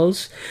 I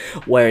suppose,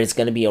 where it's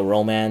gonna be a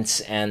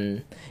romance.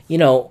 And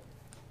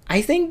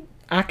I think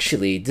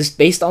actually just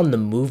based on the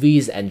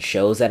movies and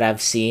shows that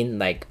I've seen,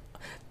 like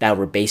that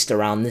were based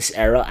around this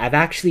era, I've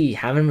actually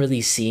haven't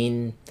really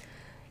seen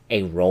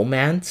a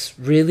romance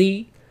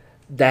really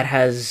that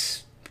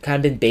has kind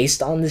of been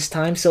based on this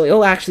time. So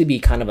it'll actually be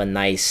kind of a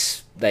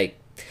nice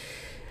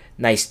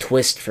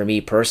twist for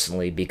me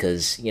personally,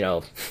 because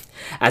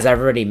as I've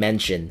already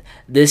mentioned,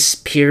 this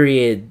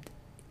period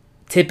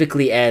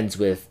typically ends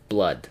with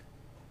blood,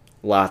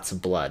 lots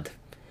of blood.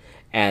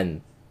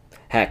 And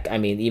heck, I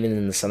mean, even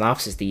in the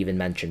synopsis they even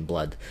mention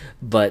blood.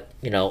 But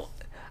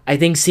I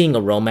think seeing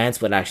a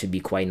romance would actually be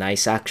quite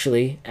nice,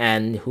 actually.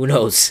 And who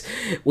knows,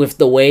 with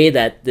the way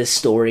that this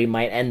story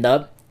might end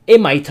up,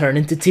 it might turn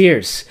into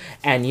tears.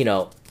 And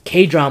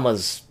K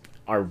dramas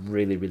are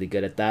really, really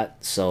good at that.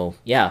 So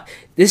yeah,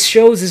 this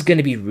show is going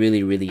to be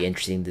really, really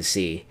interesting to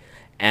see.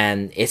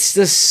 And it's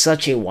just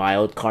such a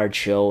wild card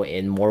show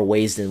in more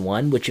ways than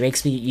one, which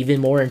makes me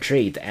even more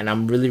intrigued. And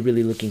I'm really,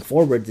 really looking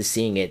forward to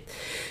seeing it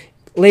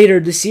later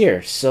this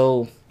year.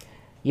 So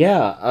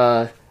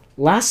yeah,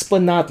 last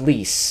but not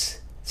least,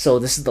 so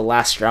this is the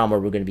last drama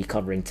we're going to be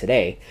covering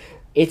today.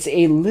 It's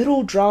a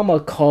little drama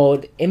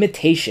called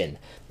Imitation.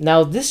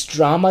 Now, this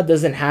drama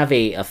doesn't have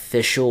a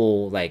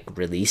official like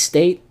release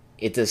date.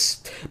 It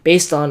is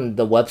based on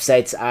the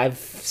websites I've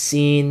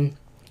seen.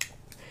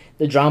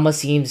 The drama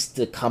seems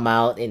to come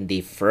out in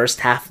the first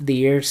half of the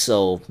year,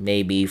 so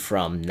maybe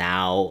from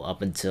now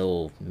up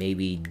until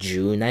maybe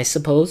June, I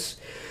suppose.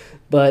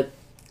 But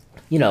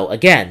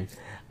again,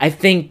 I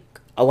think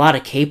a lot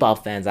of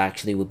K-pop fans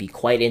actually would be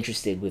quite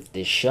interested with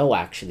this show,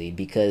 actually,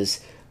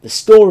 because the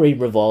story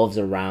revolves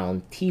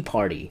around Tea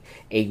Party,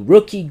 a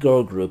rookie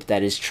girl group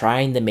that is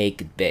trying to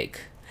make it big.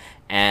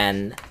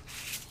 And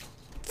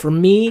for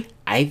me,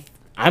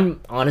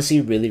 I'm honestly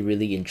really,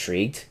 really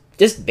intrigued,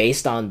 just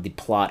based on the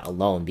plot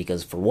alone,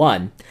 because for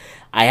one,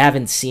 I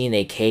haven't seen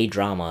a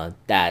K-drama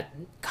that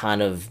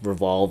kind of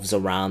revolves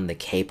around the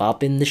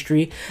K-pop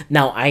industry.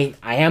 Now, I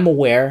am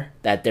aware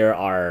that there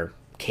are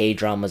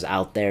K-dramas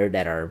out there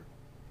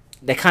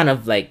that kind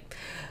of like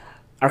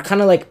are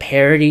kind of like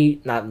parody,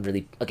 not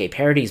really, okay,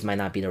 parodies might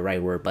not be the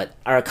right word, but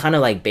are kind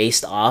of like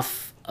based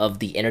off of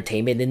the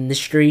entertainment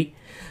industry.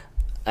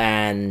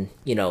 And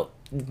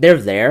they're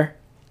there.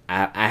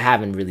 I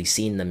haven't really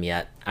seen them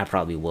yet. I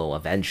probably will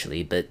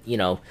eventually, but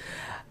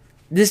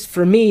this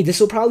for me, this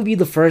will probably be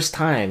the first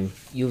time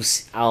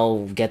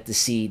I'll get to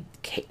see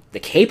the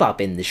K-pop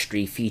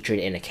industry featured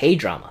in a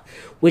K-drama,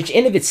 which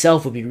in of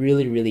itself would be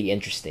really, really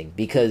interesting,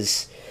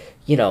 because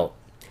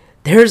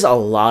there's a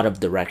lot of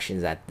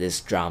directions that this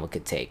drama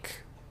could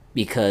take.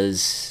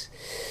 Because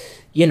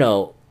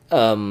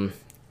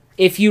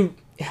if you,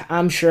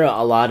 I'm sure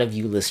a lot of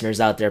you listeners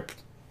out there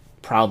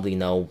probably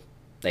know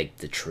like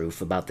the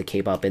truth about the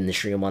K-pop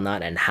industry and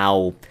whatnot, and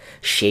how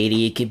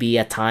shady it could be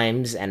at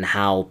times, and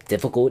how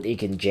difficult it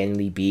can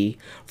generally be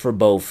for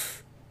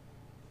both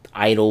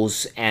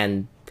idols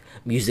and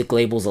music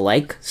labels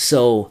alike.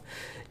 So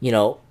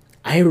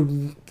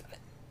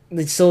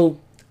so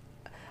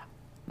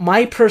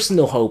my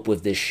personal hope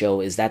with this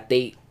show is that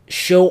they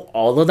show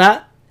all of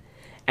that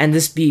and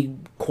just be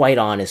quite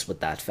honest with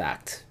that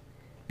fact.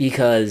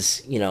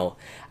 Because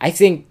I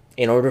think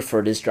in order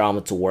for this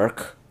drama to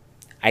work,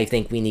 I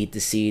think we need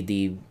to see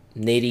the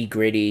nitty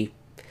gritty,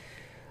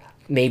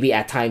 maybe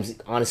at times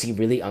honestly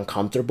really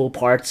uncomfortable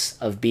parts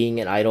of being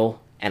an idol,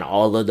 and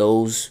all of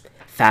those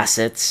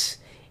facets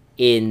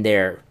in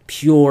their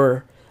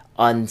pure,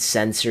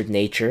 uncensored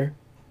nature.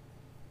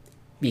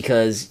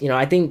 Because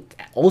I think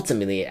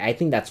ultimately, I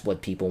think that's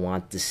what people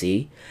want to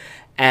see.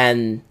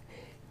 And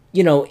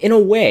in a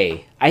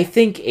way, I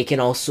think it can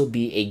also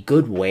be a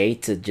good way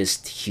to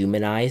just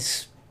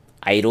humanize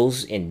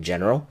idols in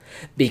general.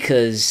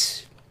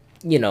 Because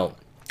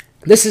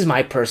this is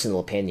my personal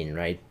opinion,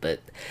 right? But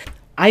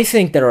I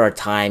think there are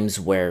times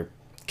where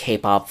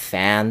K-pop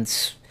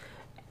fans,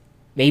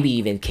 maybe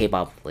even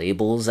K-pop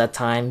labels at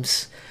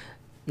times,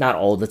 not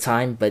all the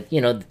time, but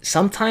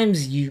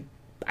sometimes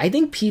I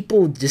think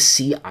people just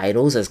see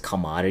idols as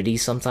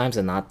commodities sometimes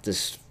and not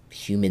just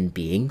human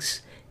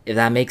beings, if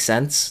that makes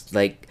sense.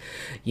 Like,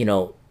 you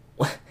know,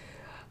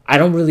 I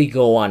don't really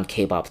go on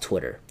K-pop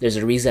Twitter. There's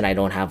a reason I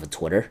don't have a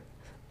Twitter,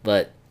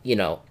 but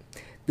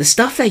the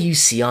stuff that you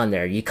see on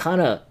there, you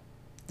kind of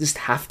just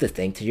have to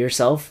think to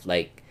yourself,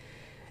 like,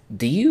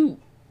 do you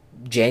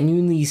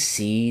genuinely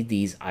see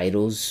these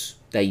idols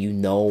that you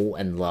know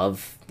and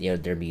love,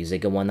 their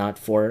music and whatnot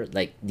for?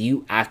 Like, do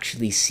you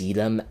actually see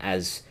them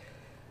as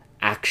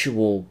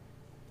actual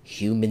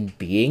human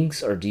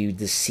beings, or do you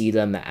just see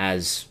them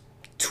as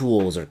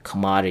tools or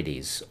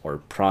commodities or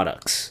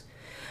products?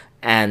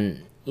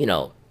 And,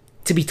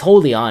 to be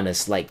totally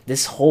honest, like,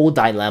 this whole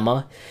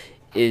dilemma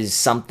is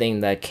something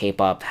that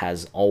K-pop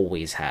has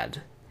always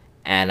had.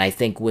 And I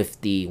think with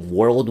the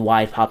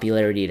worldwide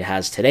popularity it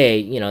has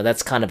today,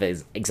 that's kind of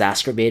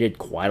exacerbated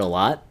quite a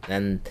lot.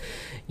 And,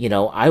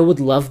 I would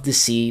love to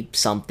see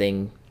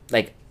something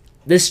like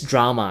this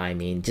drama, I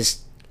mean,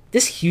 just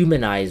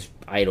humanize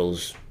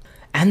idols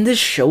and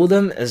just show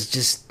them as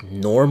just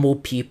normal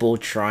people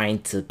trying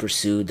to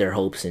pursue their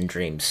hopes and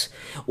dreams,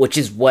 which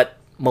is what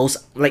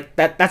most like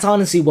that's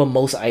honestly what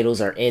most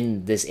idols are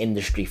in this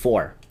industry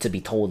for, to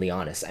be totally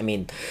honest. I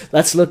mean,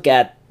 let's look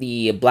at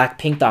the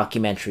Blackpink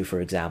documentary,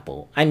 for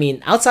example. I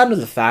mean, outside of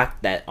the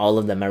fact that all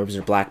of the members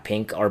of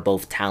Blackpink are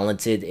both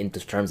talented in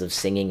terms of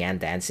singing and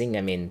dancing,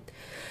 I mean,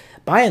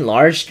 by and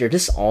large they're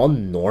just all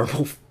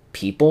normal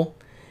people.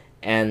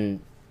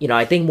 And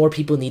I think more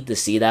people need to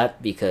see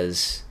that,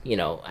 because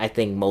I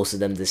think most of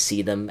them just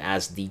see them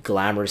as the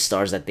glamorous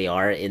stars that they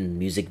are in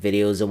music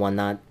videos and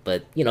whatnot.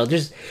 But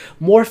there's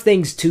more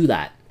things to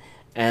that.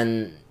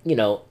 And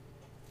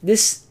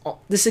this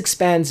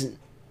expands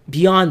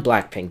beyond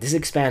Blackpink. This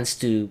expands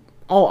to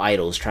all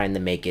idols trying to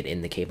make it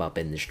in the K-pop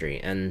industry.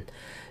 And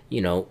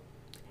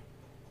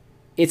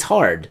it's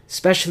hard,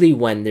 especially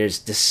when there's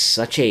just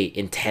such a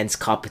intense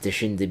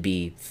competition to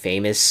be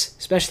famous,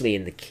 especially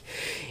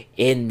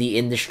in the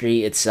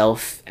industry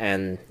itself.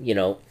 And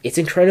it's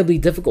incredibly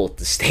difficult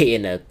to stay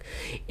in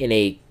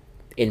a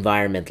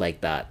environment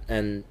like that.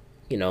 And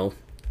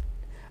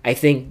I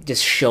think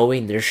just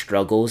showing their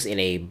struggles in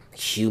a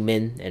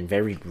human and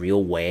very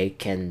real way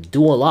can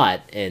do a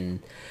lot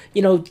in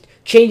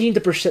changing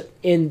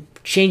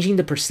changing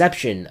the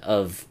perception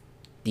of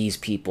these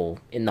people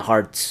in the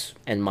hearts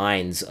and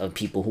minds of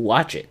people who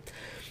watch it.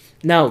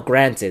 Now,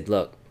 granted,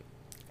 look,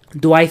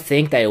 do I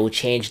think that it will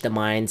change the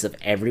minds of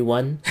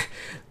everyone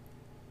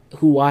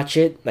who watch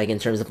it, like in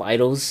terms of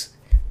idols?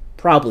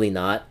 Probably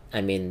not.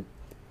 I mean,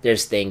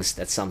 there's things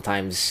that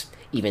sometimes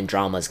even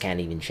dramas can't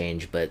even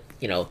change. But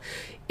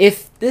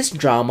if this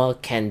drama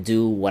can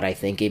do what I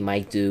think it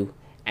might do,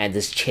 and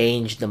just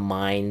change the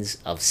minds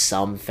of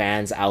some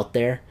fans out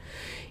there,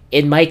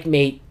 it might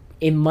make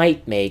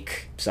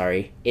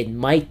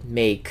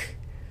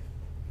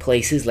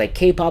places like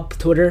K-pop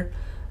Twitter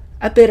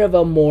a bit of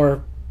a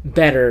more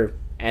better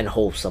and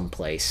wholesome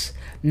place.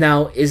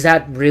 Now, is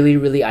that really,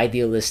 really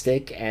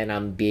idealistic and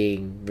I'm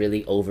being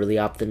really overly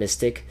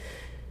optimistic?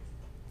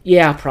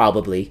 Yeah,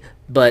 probably.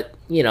 But,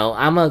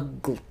 I'm a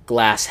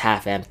glass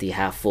half empty,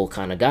 half full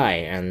kind of guy.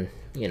 And,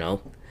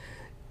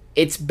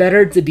 it's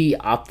better to be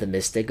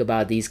optimistic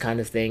about these kind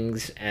of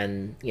things.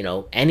 And,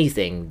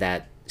 anything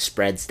that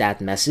spreads that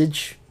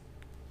message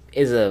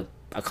is a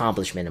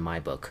accomplishment in my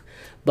book.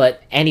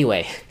 But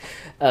anyway,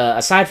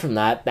 aside from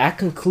that, that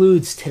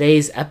concludes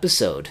today's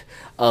episode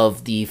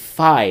of the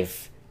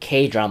 5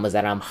 K-dramas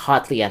that I'm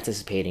hotly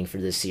anticipating for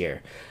this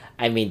year.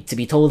 I mean, to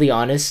be totally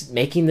honest,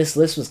 making this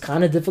list was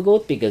kind of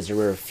difficult because there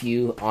were a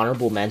few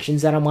honorable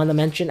mentions that I want to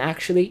mention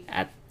actually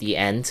at the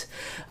end.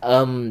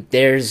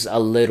 There's a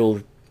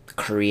little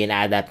Korean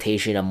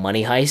adaptation of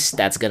Money Heist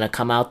that's gonna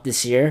come out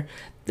this year.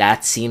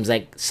 That seems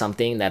like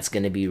something that's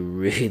gonna be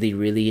really,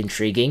 really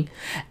intriguing.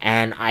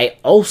 And I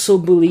also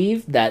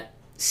believe that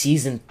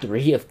season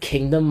 3 of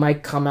Kingdom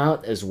might come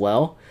out as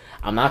well.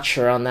 I'm not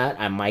sure on that.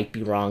 I might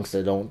be wrong,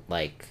 so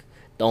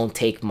don't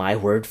take my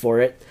word for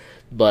it.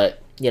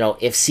 But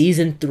if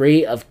season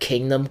 3 of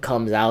Kingdom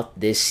comes out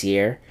this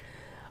year,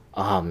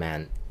 oh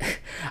man,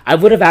 I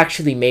would have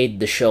actually made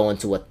the show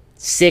into a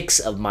 6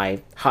 of my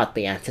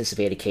hotly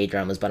anticipated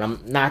K-dramas, but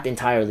I'm not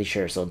entirely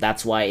sure, so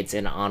that's why it's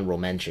an honorable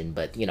mention.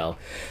 But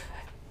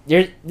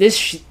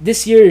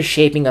this year is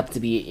shaping up to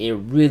be a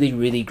really,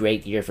 really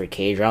great year for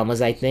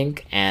K-dramas, I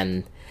think.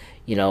 And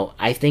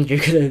I think you're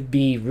gonna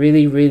be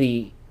really,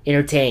 really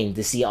entertained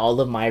to see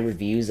all of my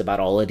reviews about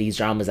all of these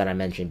dramas that I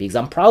mentioned, because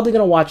I'm probably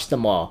gonna watch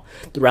them all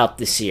throughout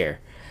this year,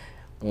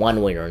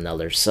 one way or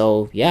another.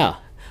 So yeah,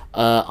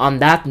 on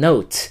that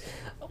note,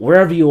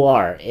 wherever you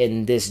are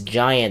in this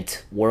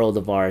giant world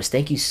of ours,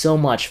 thank you so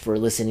much for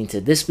listening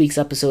to this week's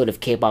episode of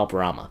K-Pop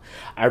Rama.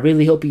 I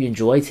really hope you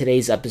enjoyed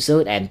today's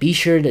episode, and be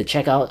sure to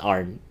check out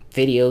our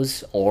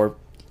videos or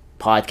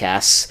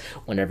podcasts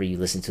whenever you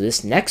listen to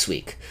this next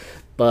week.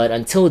 But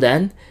until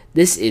then,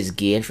 This is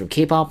Gian from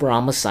K-Pop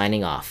Rama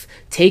signing off.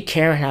 Take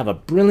care and have a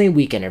brilliant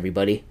weekend,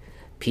 everybody.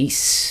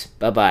 Peace.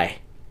 Bye bye.